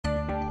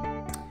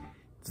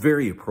It's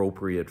very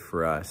appropriate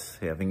for us,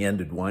 having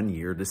ended one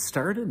year, to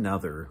start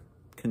another,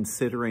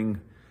 considering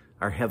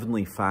our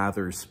Heavenly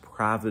Father's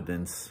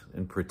providence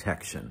and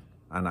protection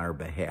on our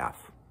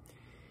behalf.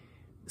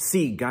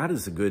 See, God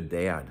is a good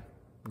dad.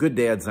 Good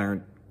dads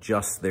aren't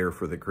just there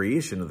for the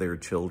creation of their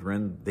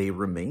children. They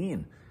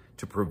remain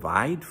to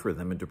provide for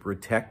them and to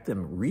protect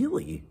them,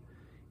 really,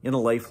 in a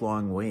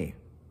lifelong way.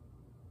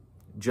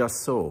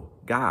 Just so,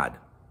 God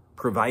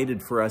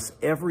provided for us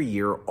every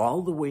year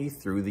all the way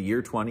through the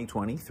year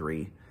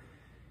 2023,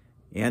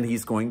 and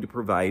he's going to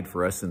provide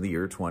for us in the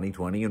year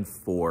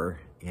 2024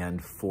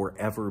 and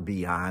forever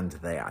beyond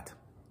that.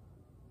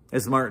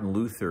 As Martin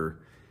Luther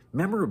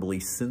memorably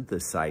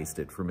synthesized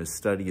it from his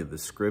study of the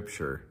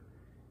scripture,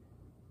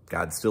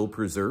 God still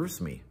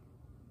preserves me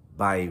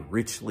by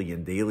richly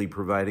and daily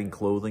providing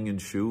clothing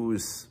and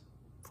shoes,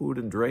 food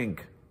and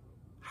drink,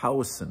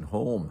 house and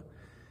home,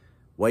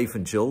 wife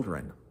and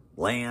children,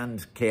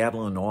 land,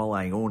 cattle, and all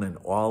I own and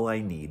all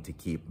I need to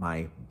keep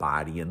my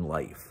body in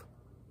life.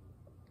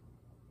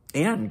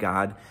 And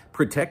God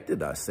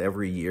protected us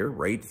every year,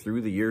 right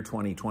through the year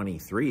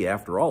 2023.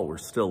 After all, we're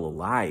still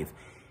alive.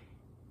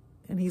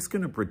 And he's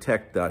going to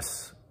protect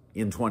us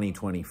in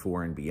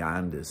 2024 and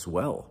beyond as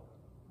well.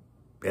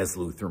 As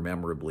Luther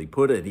memorably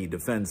put it, he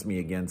defends me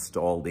against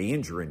all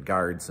danger and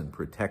guards and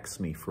protects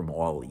me from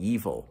all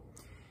evil.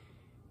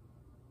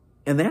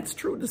 And that's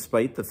true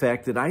despite the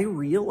fact that I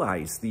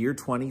realize the year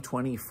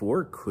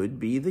 2024 could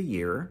be the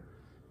year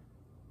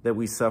that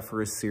we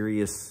suffer a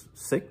serious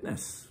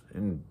sickness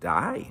and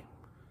die,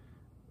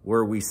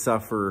 where we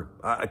suffer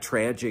a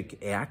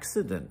tragic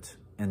accident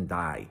and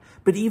die.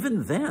 But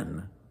even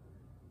then,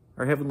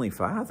 our Heavenly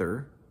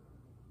Father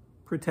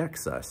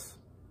protects us.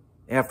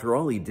 After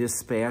all, he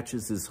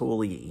dispatches his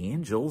holy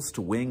angels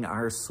to wing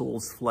our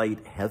soul's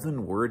flight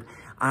heavenward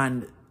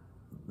on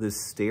the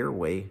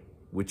stairway,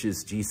 which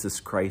is Jesus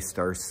Christ,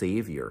 our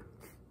Savior.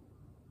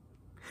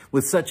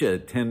 With such a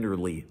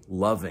tenderly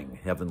loving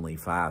Heavenly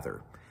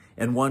Father,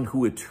 and one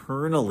who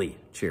eternally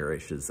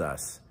cherishes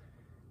us,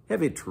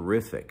 have a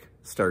terrific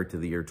start to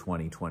the year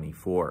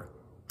 2024.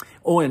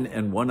 Oh,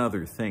 and one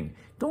other thing.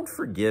 Don't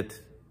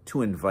forget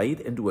to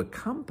invite and to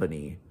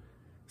accompany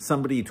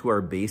somebody to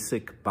our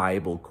basic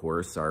Bible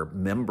course, our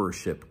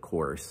membership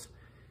course,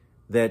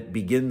 that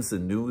begins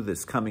anew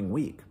this coming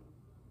week.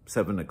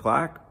 7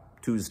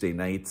 o'clock, Tuesday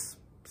nights,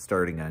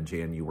 starting on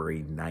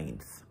January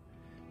 9th,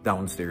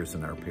 downstairs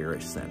in our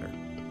parish center.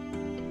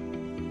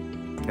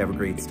 Have a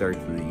great start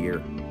to the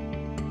year.